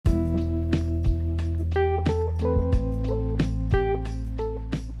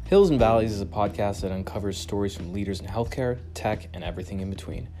Hills and Valleys is a podcast that uncovers stories from leaders in healthcare, tech, and everything in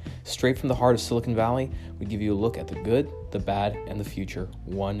between. Straight from the heart of Silicon Valley, we give you a look at the good, the bad, and the future,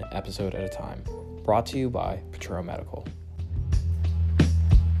 one episode at a time. Brought to you by Potrero Medical.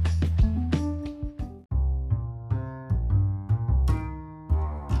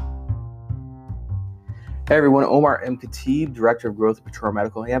 Hey everyone, Omar M. Khatib, Director of Growth at Potrero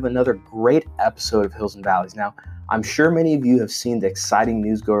Medical. We have another great episode of Hills and Valleys. Now, I'm sure many of you have seen the exciting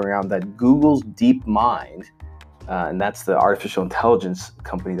news going around that Google's DeepMind, and that's the artificial intelligence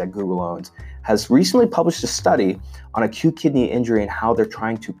company that Google owns, has recently published a study on acute kidney injury and how they're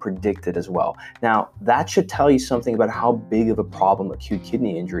trying to predict it as well. Now, that should tell you something about how big of a problem acute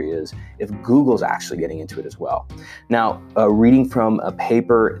kidney injury is if Google's actually getting into it as well. Now, reading from a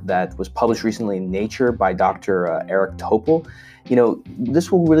paper that was published recently in Nature by Dr. Eric Topol,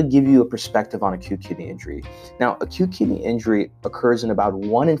 this will really give you a perspective on acute kidney injury. Now, acute kidney injury occurs in about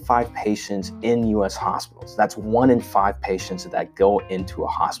 1 in 5 patients in U.S. hospitals. That's 1 in 5 patients that go into a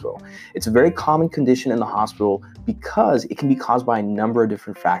hospital. It's a very common condition in the hospital because it can be caused by a number of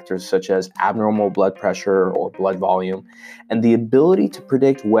different factors, such as abnormal blood pressure or blood volume. And the ability to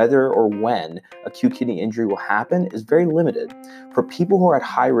predict whether or when acute kidney injury will happen is very limited. For people who are at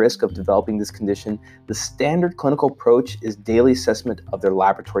high risk of developing this condition, the standard clinical approach is daily assessment of their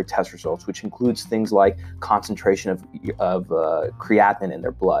laboratory test results, which includes things like concentration of creatinine in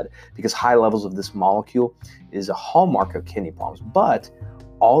their blood, because high levels of this molecule is a hallmark of kidney problems. But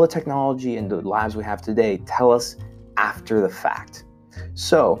all the technology and the labs we have today tell us after the fact.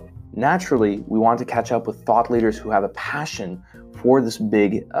 So naturally, we want to catch up with thought leaders who have a passion for this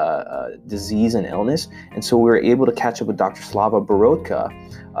big disease and illness. And so we were able to catch up with Dr. Slava Borodka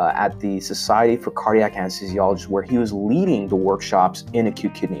at the Society for Cardiac Anesthesiologists, where he was leading the workshops in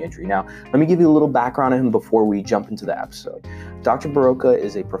acute kidney injury. Now, let me give you a little background on him before we jump into the episode. Dr. Borodka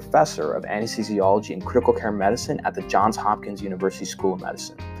is a professor of anesthesiology and critical care medicine at the Johns Hopkins University School of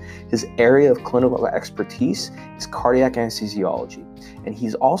Medicine. His area of clinical expertise is cardiac anesthesiology, and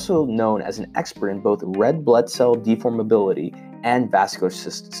he's also known as an expert in both red blood cell deformability and vascular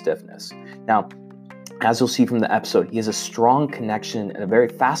stiffness. Now, as you'll see from the episode, he has a strong connection and a very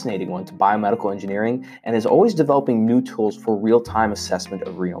fascinating one to biomedical engineering and is always developing new tools for real-time assessment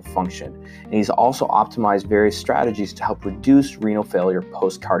of renal function. And he's also optimized various strategies to help reduce renal failure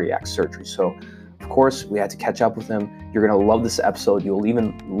post-cardiac surgery. So, of course, we had to catch up with him. You're going to love this episode. You'll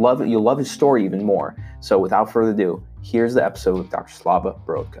love his story even more. So without further ado, here's the episode with Dr. Slava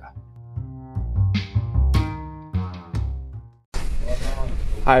Borodka.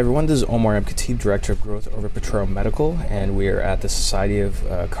 Hi everyone, this is Omar M. Khatib, Director of Growth over at Potrero Medical, and we are at the Society of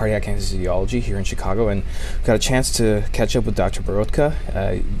Cardiac Anesthesiology here in Chicago, and got a chance to catch up with Dr. Borodka.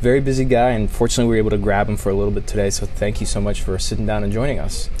 Very busy guy, and fortunately we were able to grab him for a little bit today, so thank you so much for sitting down and joining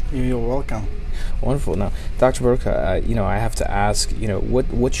us. You're welcome. Wonderful. Now, Dr. Borodka, I have to ask,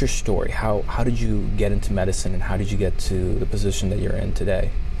 what's your story? How did you get into medicine, and how did you get to the position that you're in today?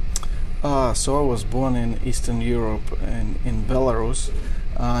 So I was born in Eastern Europe, in Belarus.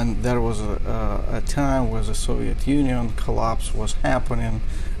 And there was a time where the Soviet Union collapse was happening,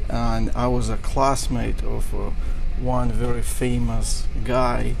 and I was a classmate of one very famous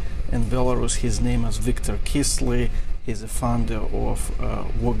guy in Belarus. His name is Viktor Kisly. He's a founder of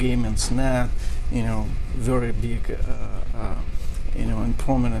Wargaming.net, very big, and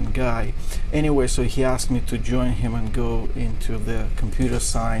prominent guy. Anyway, so he asked me to join him and go into the computer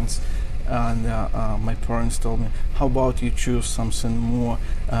science. And my parents told me, how about you choose something more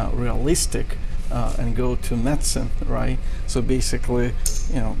realistic and go to medicine, right? So basically,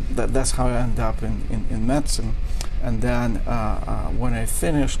 that's how I ended up in medicine. And then when I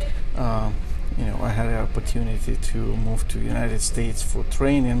finished, I had an opportunity to move to the United States for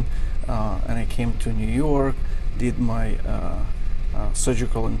training, and I came to New York, did my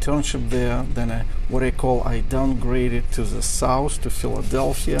surgical internship there. Then I downgraded to the south, to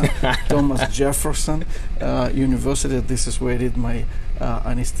Philadelphia, Thomas Jefferson University. This is where I did my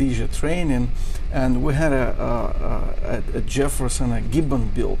anesthesia training, and we had at Jefferson a Gibbon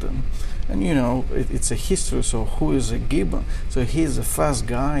building, and it's a history. So who is a Gibbon? So he's the first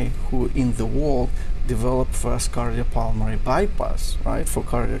guy who in the world developed first cardiopulmonary bypass, right, for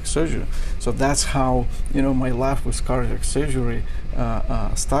cardiac surgery. So that's how my life with cardiac surgery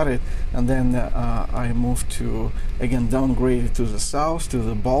started. And then I moved to, again, downgraded to the south, to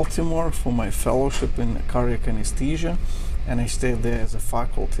the Baltimore for my fellowship in cardiac anesthesia, and I stayed there as a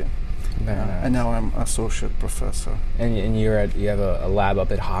faculty. And now I'm associate professor. And you have a lab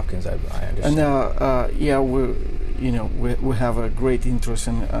up at Hopkins, I understand. And we have a great interest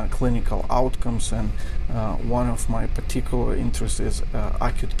in clinical outcomes, and one of my particular interests is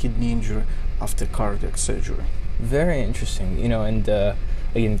acute kidney injury after cardiac surgery. Very interesting. And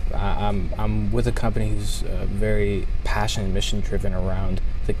again, I'm with a company who's very passionate and mission driven around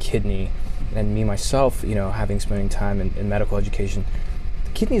the kidney, and me myself, having spending time in medical education,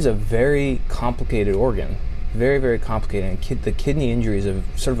 the kidney is a very complicated organ. Very, very complicated, and the kidney injury is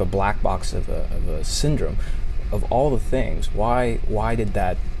sort of a black box of a syndrome. Of all the things, why did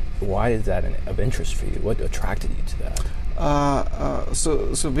that of interest for you? What attracted you to that?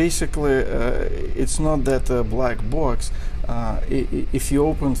 So basically, it's not that black box. If you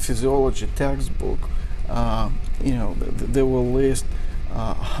open physiology textbook, they will list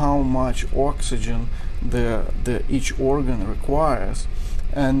how much oxygen each organ requires.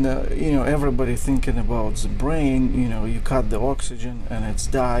 And everybody thinking about the brain, you cut the oxygen and it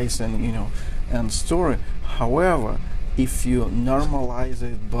dies, and store it. However, if you normalize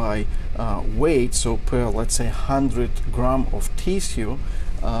it by weight, so per, let's say, 100 gram of tissue,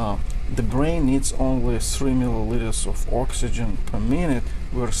 the brain needs only 3 milliliters of oxygen per minute,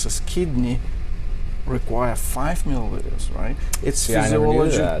 versus kidney require 5 milliliters, right? It's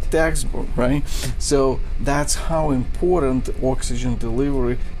physiology textbook, right? So that's how important oxygen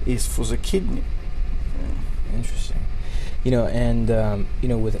delivery is for the kidney. Interesting.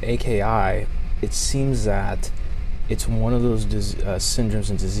 With AKI, it seems that it's one of those syndromes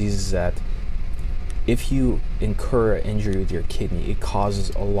and diseases that if you incur an injury with your kidney, it causes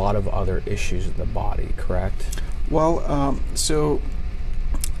a lot of other issues in the body, correct? Well, so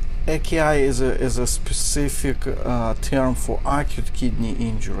AKI is a specific term for acute kidney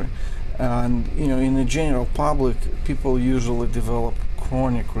injury, and in the general public, people usually develop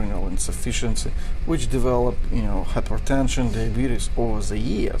chronic renal insufficiency, which develop hypertension, diabetes over the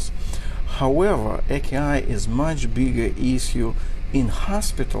years. However, AKI is much bigger issue in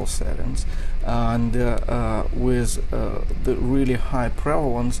hospital settings, and with the really high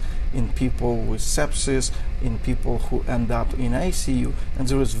prevalence in people with sepsis, in people who end up in ICU, and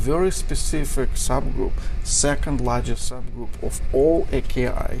there is very specific subgroup, second largest subgroup of all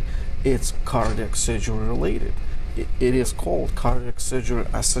AKI. It's cardiac surgery related. It is called cardiac surgery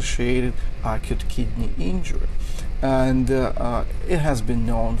associated acute kidney injury, and it has been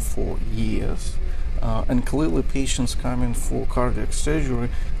known for years. And clearly, patients coming for cardiac surgery,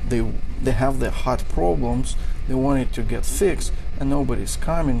 they have their heart problems. They want it to get fixed, and nobody's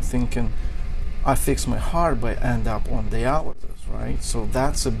coming thinking, I fix my heart, but end up on dialysis, right? So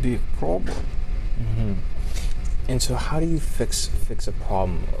that's a big problem. Mm-hmm. And so, how do you fix a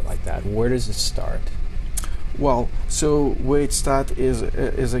problem like that? Where does it start? Well, so where it starts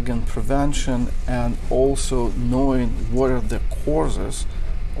is again prevention, and also knowing what are the causes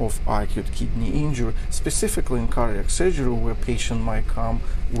of acute kidney injury, specifically in cardiac surgery, where patient might come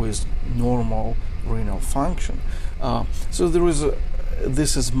with normal renal function. So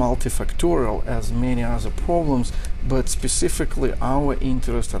this is multifactorial as many other problems, but specifically our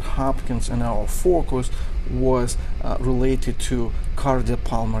interest at Hopkins and our focus was related to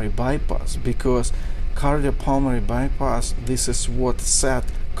cardiopulmonary bypass, because cardiopulmonary bypass, this is what set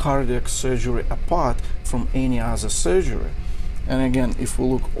cardiac surgery apart from any other surgery. And again, if we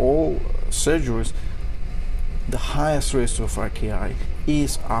look all surgeries, the highest risk of AKI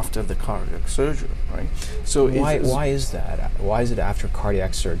is after the cardiac surgery, right? So why is that? Why is it after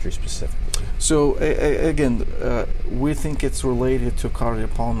cardiac surgery specifically? So again, we think it's related to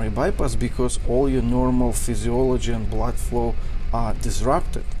cardiopulmonary bypass because all your normal physiology and blood flow are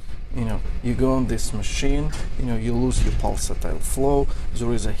disrupted. You go on this machine, you lose your pulsatile flow.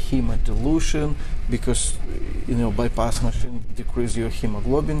 There is a hemodilution because, bypass machine decrease your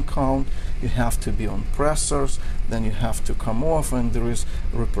hemoglobin count. You have to be on pressors, then you have to come off, and there is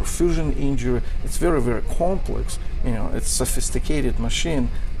reperfusion injury. It's very, very complex. It's sophisticated machine,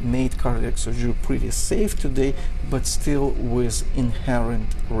 made cardiac surgery pretty safe today, but still with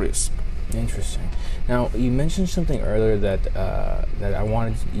inherent risk. Interesting. Now, you mentioned something earlier that I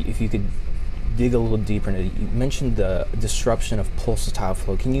wanted, if you could dig a little deeper into it. You mentioned the disruption of pulsatile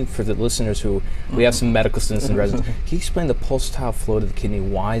flow. Can you, for the listeners who, we have some medical students and residents, can you explain the pulsatile flow to the kidney?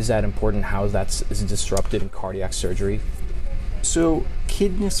 Why is that important? How is it disrupted in cardiac surgery? So,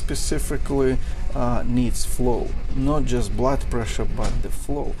 kidney specifically needs flow, not just blood pressure, but the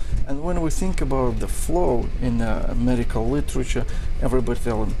flow. And when we think about the flow in medical literature, everybody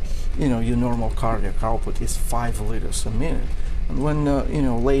tells them, your normal cardiac output is 5 liters a minute. And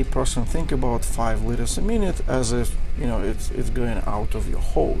when lay person think about 5 liters a minute as if it's going out of your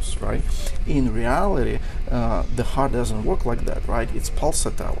hose, right? In reality, the heart doesn't work like that, right? It's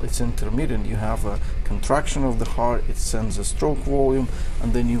pulsatile, it's intermittent. You have a contraction of the heart, it sends a stroke volume,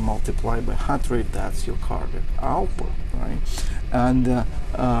 and then you multiply by heart rate. That's your cardiac output, right? And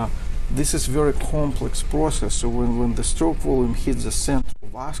this is very complex process. So when the stroke volume hits the central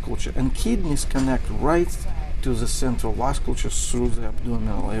vasculature, and kidneys connect right to the central vasculature through the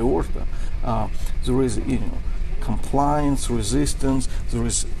abdominal aorta, there is compliance, resistance. There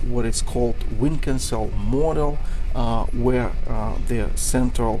is what is called Winkel model, where the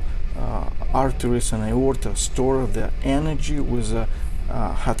central arteries and aorta store the energy with a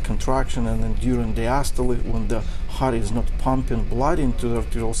heart contraction, and then during diastole, when the heart is not pumping blood into the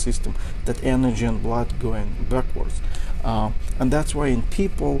arterial system, that energy and blood going backwards. And that's why in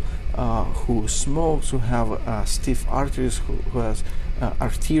people who smoke, who have stiff arteries, who has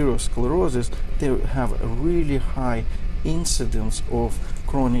arteriosclerosis, they have a really high incidence of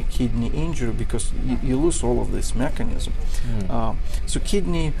chronic kidney injury because you lose all of this mechanism. So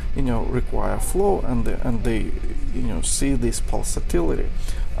kidney, require flow, and they see this pulsatility.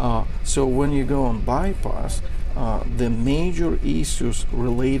 So when you go on bypass, the major issues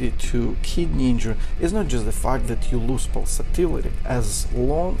related to kidney injury is not just the fact that you lose pulsatility, as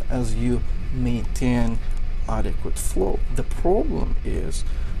long as you maintain adequate flow. The problem is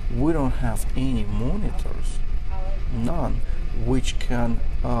we don't have any monitors, none, which can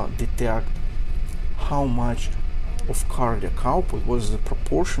detect how much of cardiac output, what is the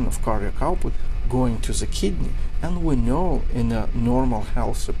proportion of cardiac output going to the kidney. And we know in a normal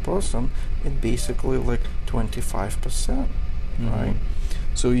healthy person, it's basically like 25%, right?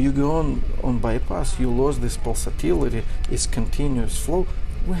 So you go on bypass, you lose this pulsatility, it's continuous flow.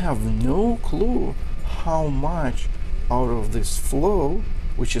 We have no clue how much out of this flow,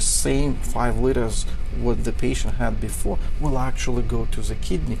 which is same 5 liters what the patient had before, will actually go to the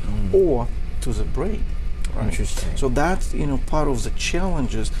kidney or to the brain. Right? Interesting. So that's part of the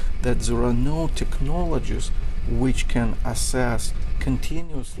challenges, that there are no technologies which can assess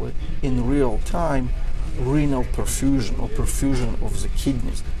continuously in real time renal perfusion or perfusion of the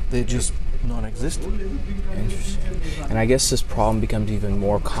kidneys. They're just non-existent. Interesting. And I guess this problem becomes even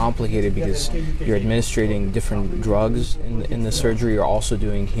more complicated because you're administering different drugs in the surgery. You're also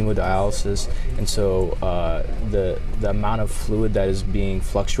doing hemodialysis, and so the amount of fluid that is being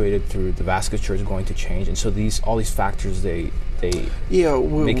fluctuated through the vasculature is going to change. And so all these factors they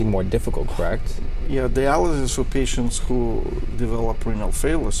make it more difficult, correct? Yeah, dialysis for patients who develop renal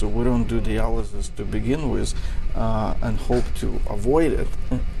failure. So we don't do dialysis to begin with, and hope to avoid it.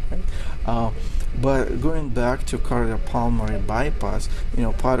 But going back to cardiopulmonary bypass,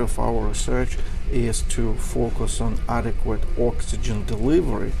 part of our research is to focus on adequate oxygen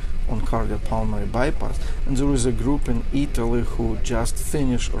delivery on cardiopulmonary bypass. And there is a group in Italy who just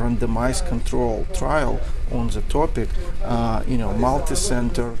finished randomized control trial on the topic,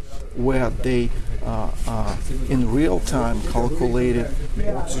 multi-center, where they in real time calculated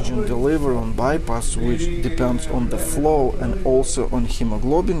oxygen delivery on bypass, which depends on the flow and also on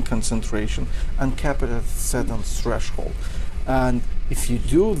hemoglobin concentration, and kept it at a certain threshold. And if you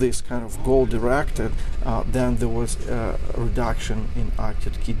do this kind of goal-directed, then there was a reduction in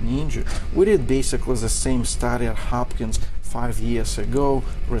acute kidney injury. We did basically the same study at Hopkins 5 years ago,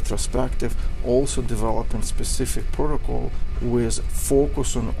 retrospective, also developing specific protocol with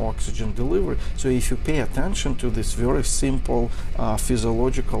focus on oxygen delivery. So if you pay attention to this very simple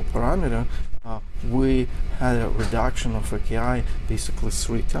physiological parameter, we had a reduction of AKI basically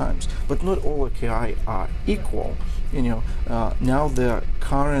 3 times. But not all AKI are equal. Now the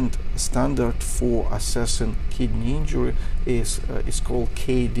current standard for assessing kidney injury is called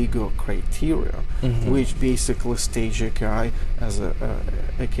KDIGO criteria, which basically stage AKI as a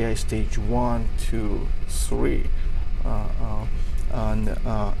AKI stage 1, 2, 3. And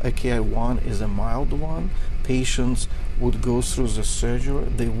AKI 1 is a mild one. Patients would go through the surgery,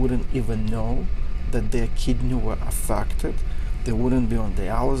 they wouldn't even know that their kidney were affected. They wouldn't be on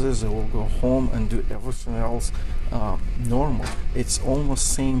dialysis, they will go home and do everything else normal. It's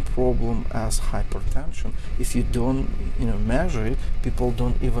almost same problem as hypertension. If you don't measure it, people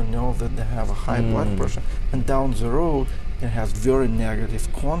don't even know that they have a high blood pressure. And down the road, it has very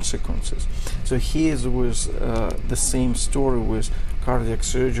negative consequences. So here's with the same story with cardiac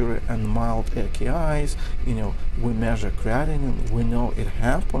surgery and mild AKIs. We measure creatinine, we know it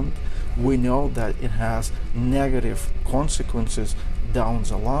happened, we know that it has negative consequences down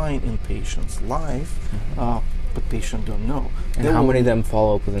the line in patient's life. but patient don't know. And how many of them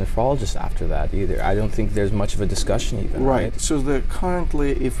follow up with a nephrologist after that either? I don't think there's much of a discussion even. Right. So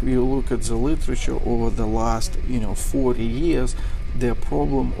currently, if you look at the literature over the last 40 years, the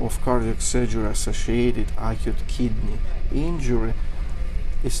problem of cardiac surgery associated acute kidney injury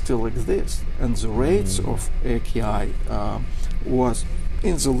it still exists, and the rates of AKI was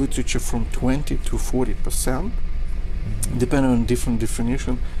in the literature from 20 to 40%, depending on different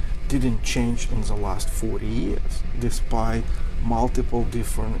definition, didn't change in the last 40 years, despite multiple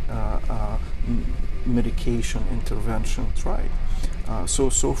different medication intervention tried.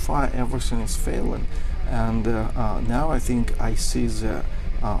 So far everything is failing, and now I think I see the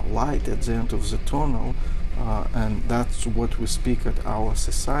light at the end of the tunnel. And that's what we speak at our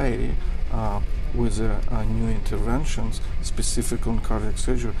society with new interventions, specific on cardiac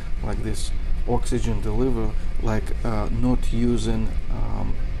surgery, like this oxygen delivery, like not using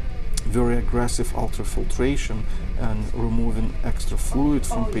very aggressive ultrafiltration and removing extra fluid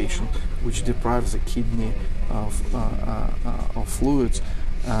from patient, which deprives the kidney of fluids.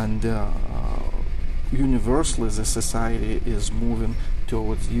 And universally, the society is moving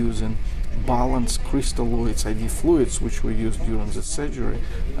towards using balanced crystalloids, IV fluids, which were used during the surgery,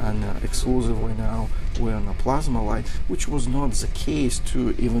 and exclusively now we're on a plasma light, which was not the case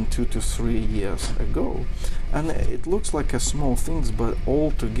even 2 to 3 years ago. And it looks like a small things, but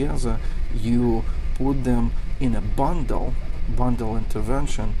all together you put them in a bundle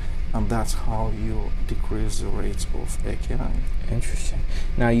intervention, and that's how you decrease the rates of AKI. Interesting.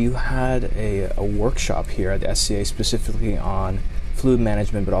 Now, you had a workshop here at the SCA specifically on fluid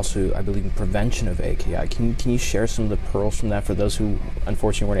management, but also, I believe, prevention of AKI. Can you share some of the pearls from that for those who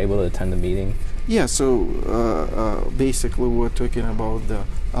unfortunately weren't able to attend the meeting? Yeah, so basically we're talking about the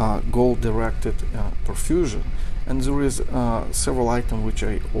goal-directed perfusion. And there is several items which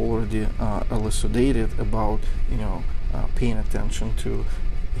I already elucidated about, paying attention to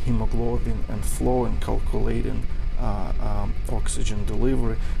hemoglobin and flow and calculating oxygen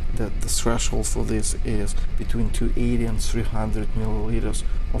delivery. That the threshold for this is between 280 and 300 milliliters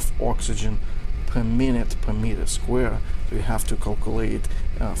of oxygen per minute per meter square. So you have to calculate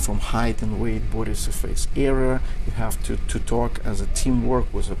from height and weight, body surface area. You have to talk as a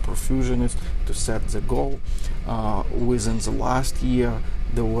teamwork with a perfusionist to set the goal. Within the last year,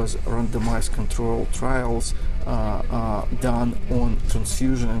 there was randomized control trials done on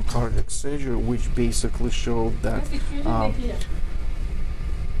transfusion and cardiac surgery, which basically showed that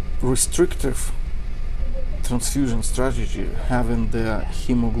restrictive transfusion strategy, having the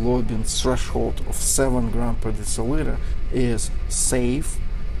hemoglobin threshold of 7 grams per deciliter, is safe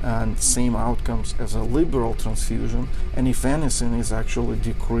and same outcomes as a liberal transfusion, and if anything is actually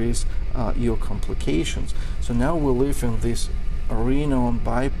decrease your complications. So now we live in this arena on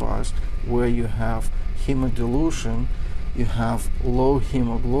bypass where you have hemodilution, you have low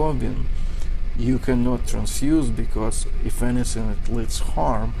hemoglobin, you cannot transfuse because if anything it leads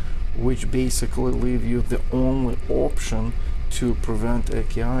harm, which basically leave you the only option to prevent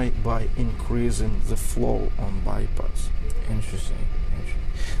AKI by increasing the flow on bypass. Interesting.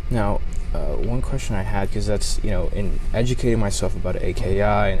 Now, one question I had, because that's, in educating myself about AKI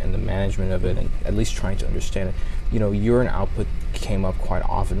and the management of it, and at least trying to understand it, urine output came up quite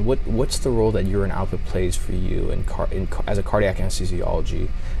often. What's the role that urine output plays for you as a cardiac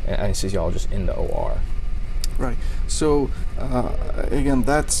anesthesiologist in the OR? Right. So again,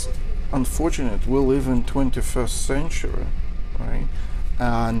 that's unfortunate. We live in 21st century, right?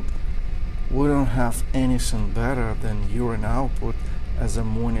 And we don't have anything better than urine output as a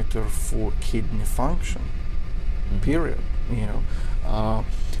monitor for kidney function. Period.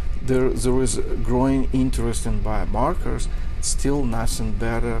 There is a growing interest in biomarkers. Still, nothing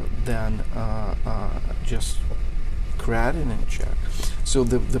better than just creatinine check. So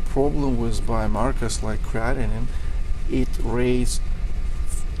the problem with biomarkers like creatinine, it raises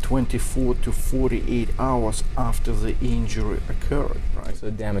 24 to 48 hours after the injury occurred, right? So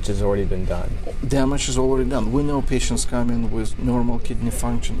damage has already been done. Damage is already done. We know patients come in with normal kidney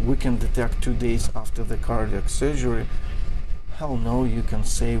function. We can detect 2 days after the cardiac surgery. Hell no, you can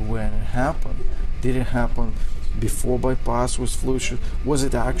say when it happened. Did it happen before bypass with fluid? Was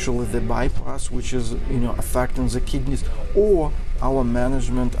it actually the bypass which is affecting the kidneys, or our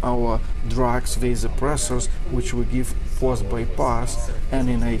management, our drugs, vasopressors, which we give post bypass and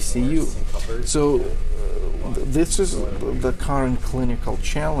in ICU? So this is the current clinical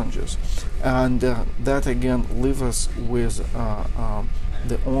challenges, and that again leaves us with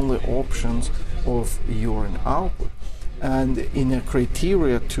the only options of urine output. And in a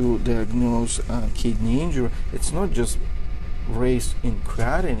criteria to diagnose kidney injury, it's not just raise in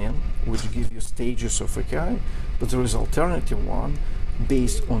creatinine, which give you stages of AKI, but there is alternative one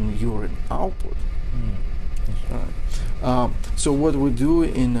based on urine output. So what we do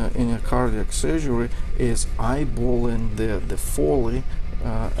in a cardiac surgery is eyeballing the Foley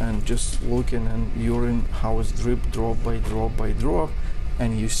and just looking at urine, how it's drop by drop by drop,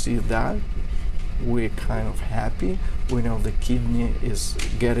 and you see that we're kind of happy. We know the kidney is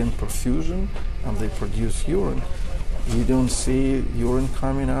getting perfusion and they produce urine. You don't see urine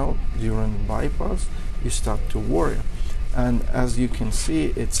coming out during bypass, you start to worry. And as you can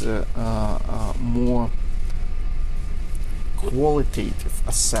see, it's a more qualitative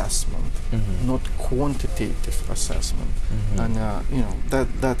assessment, not quantitative assessment, and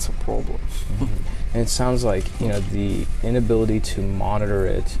that's a problem. And it sounds like the inability to monitor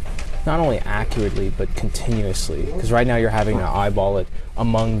it, not only accurately but continuously, because right now you're having to eyeball it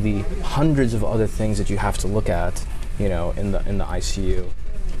among the hundreds of other things that you have to look at, in the ICU.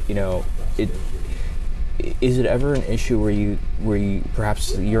 Is it ever an issue where you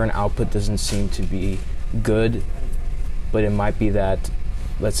perhaps the urine output doesn't seem to be good, but it might be that,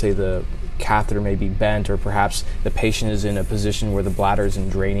 let's say, the catheter may be bent, or perhaps the patient is in a position where the bladder isn't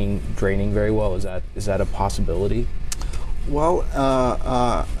draining very well? Is that a possibility? Well,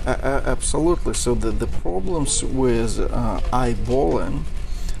 absolutely. So the problems with eyeballing,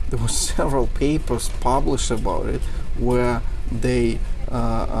 there were several papers published about it where they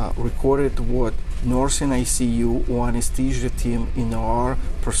recorded what nurse in ICU or anesthesia team in OR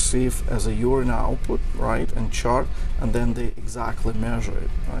perceive as a urine output, right, and chart, and then they exactly measure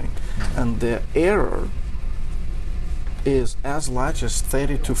it, right? And the error is as large as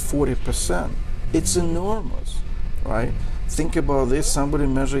 30 to 40%. It's enormous, right? Think about this, somebody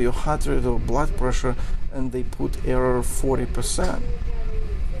measure your heart rate or blood pressure and they put error of 40%.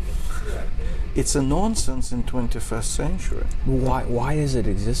 It's a nonsense in 21st century. Why has it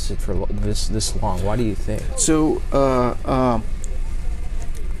existed for this long? Why do you think? So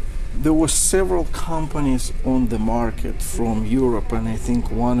there were several companies on the market from Europe, and I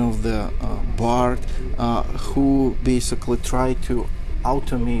think one of the Bard, who basically tried to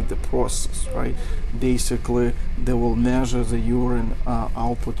automate the process, right? Basically, they will measure the urine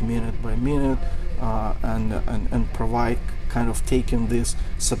output minute by minute and provide kind of taking this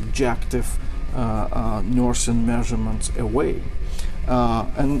subjective nursing measurements away.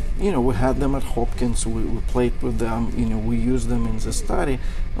 And we had them at Hopkins, we played with them, we used them in the study,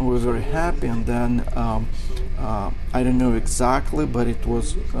 and we were very happy. And then I don't know exactly, but it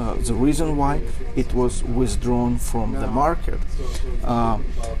was the reason why it was withdrawn from the market.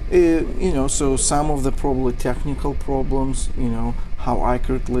 So some of the probably technical problems, how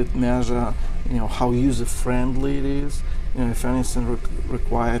accurately it measure, how user-friendly it is. If anything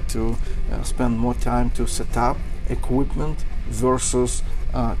required to spend more time to set up equipment versus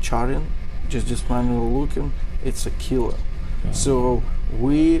charting, just manually looking, it's a killer. So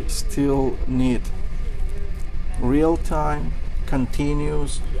we still need real-time,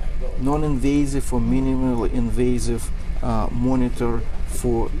 continuous, non-invasive or minimally invasive monitor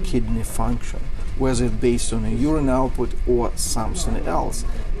for kidney function, whether it's based on a urine output or something else.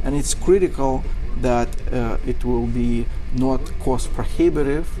 And it's critical that it will be not cost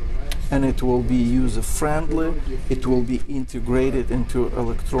prohibitive, and it will be user friendly, it will be integrated into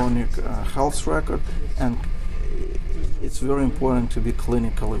electronic health record, and it's very important to be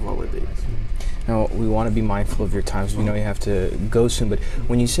clinically validated. Now, we want to be mindful of your time, because we know you have to go soon, but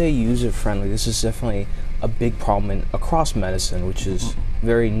when you say user friendly, this is definitely a big problem across medicine, which is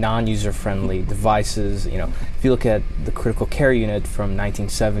very non-user friendly devices. If you look at the critical care unit from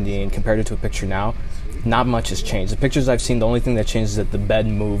 1970 and compared it to a picture now, not much has changed. The pictures I've seen, the only thing that changed is that the bed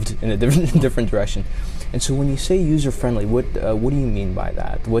moved in a different direction. And so when you say user friendly, what do you mean by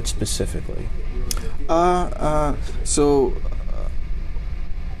that? What specifically?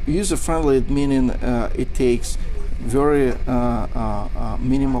 User friendly, meaning it takes very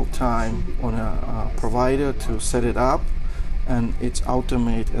minimal time on a provider to set it up, and it's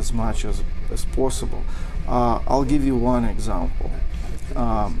automate as much as possible. I'll give you one example.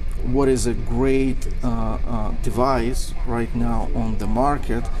 What is a great device right now on the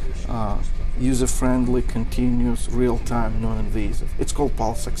market, user-friendly, continuous, real-time, non-invasive. It's called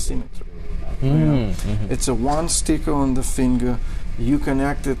pulse oximetry. It's a one sticker on the finger. You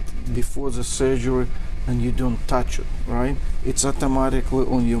connect it before the surgery and you don't touch it, right? It's automatically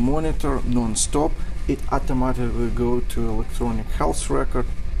on your monitor, non-stop. It automatically go to electronic health record.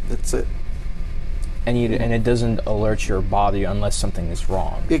 That's it. And it doesn't alert your body unless something is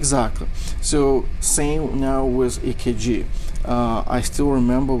wrong. Exactly. So same now with EKG. I still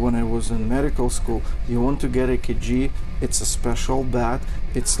remember when I was in medical school, you want to get a EKG, it's a special bat.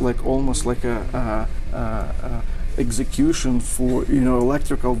 It's like almost like a execution for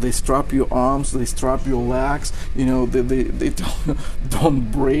electrical. They strap your arms, they strap your legs, they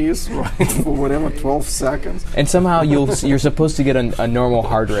don't brace, right, for whatever 12 seconds. And somehow you're supposed to get a normal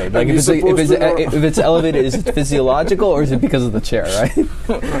heart rate. Like if it's elevated, is it physiological or is it because of the chair,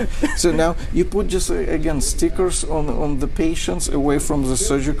 right? So now you put just again stickers on the patients away from the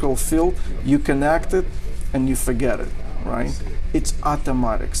surgical field, you connect it and you forget it, right? It's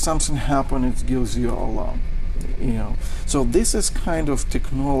automatic. Something happens, it gives you an alarm. So this is kind of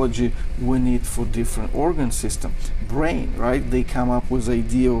technology we need for different organ system. Brain, right? They come up with the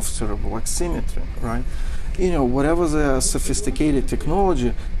idea of cerebral oximetry, right? Whatever the sophisticated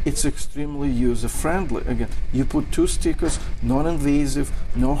technology, it's extremely user-friendly. Again, you put 2 stickers, non-invasive,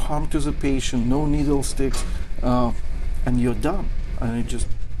 no harm to the patient, no needle sticks, and you're done. And it just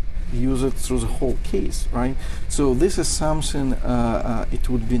use it through the whole case, right? So this is something it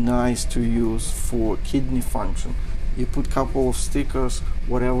would be nice to use for kidney function. You put couple of stickers,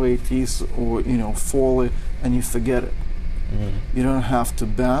 whatever it is, or Foley, and you forget it. You don't have to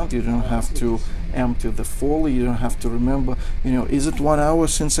bend, you don't have to empty the Foley, you don't have to remember, is it 1 hour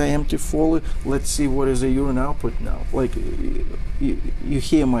since I empty Foley? Let's see what is the urine output now. Like, you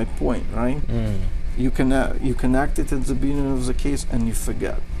hear my point, right? You connect it at the beginning of the case and you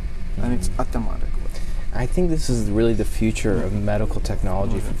forget. And it's automatic. I think this is really the future of medical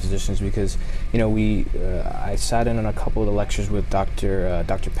technology for physicians because, I sat in on a couple of the lectures with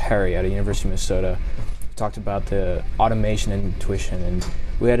Dr. Perry at the University of Minnesota. We talked about the automation and intuition, and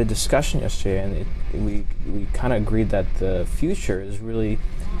we had a discussion yesterday, and we kind of agreed that the future is really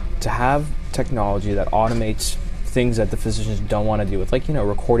to have technology that automates things that the physicians don't want to deal with, like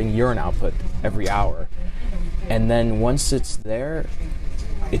recording urine output every hour, and then once it's there,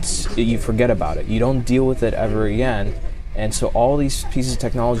 you forget about it. You don't deal with it ever again. And so all these pieces of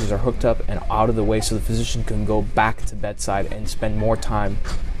technologies are hooked up and out of the way so the physician can go back to bedside and spend more time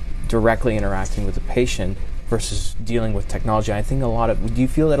directly interacting with the patient versus dealing with technology. I think do you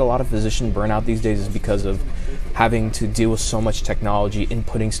feel that a lot of physician burnout these days is because of having to deal with so much technology,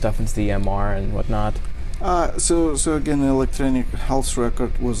 inputting stuff into the EMR and whatnot? So again, the electronic health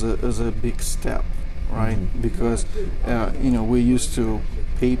record was a big step, right? Because we used to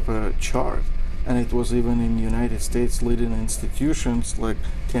paper chart, and it was even in the United States leading institutions like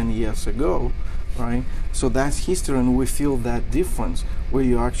 10 years ago, right? So that's history, and we feel that difference where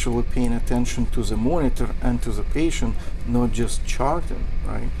you're actually paying attention to the monitor and to the patient, not just charting,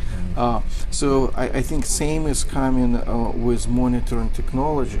 right? So I think same is coming with monitoring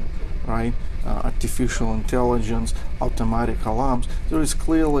technology, right? Artificial intelligence, automatic alarms. There is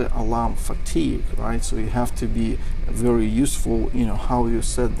clearly alarm fatigue, right? So you have to be very useful, how you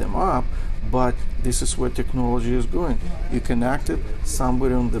set them up, but this is where technology is going. You connect it,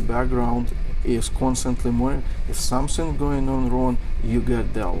 somebody on the background is constantly monitoring. If something going on wrong, you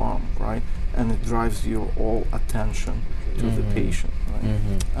get the alarm, right? And it drives your all attention to the patient,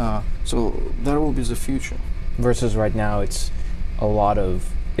 right? So that will be the future. Versus right now, it's a lot of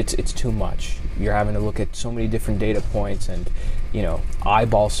it's too much. You're having to look at so many different data points and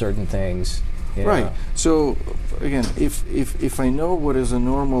eyeball certain things. Right. So again, if I know what is a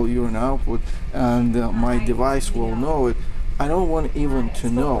normal urine output and my device will know it, I don't want even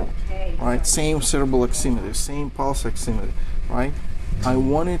to know, right? Same cerebral oximetry, same pulse oximetry, right? I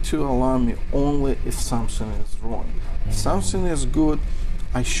want it to alarm me only if something is wrong. If something is good,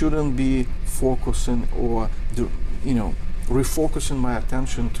 I shouldn't be focusing or refocusing my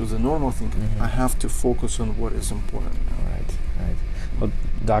attention to the normal thing. I have to focus on what is important. Right. Well,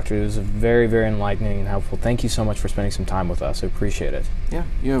 Doctor, it was very, very enlightening and helpful. Thank you so much for spending some time with us. I appreciate it. Yeah,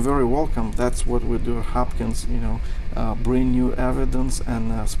 you're very welcome. That's what we do at Hopkins, bring new evidence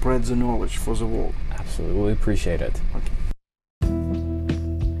and spread the knowledge for the world. Absolutely. We appreciate it. Okay.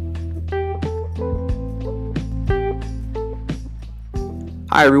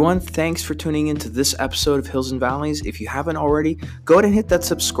 Hi everyone, thanks for tuning in to this episode of Hills and Valleys. If you haven't already, go ahead and hit that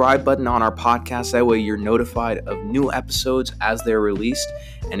subscribe button on our podcast. That way you're notified of new episodes as they're released.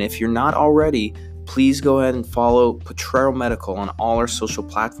 And if you're not already, please go ahead and follow Potrero Medical on all our social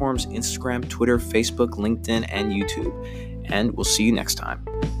platforms, Instagram, Twitter, Facebook, LinkedIn, and YouTube. And we'll see you next time.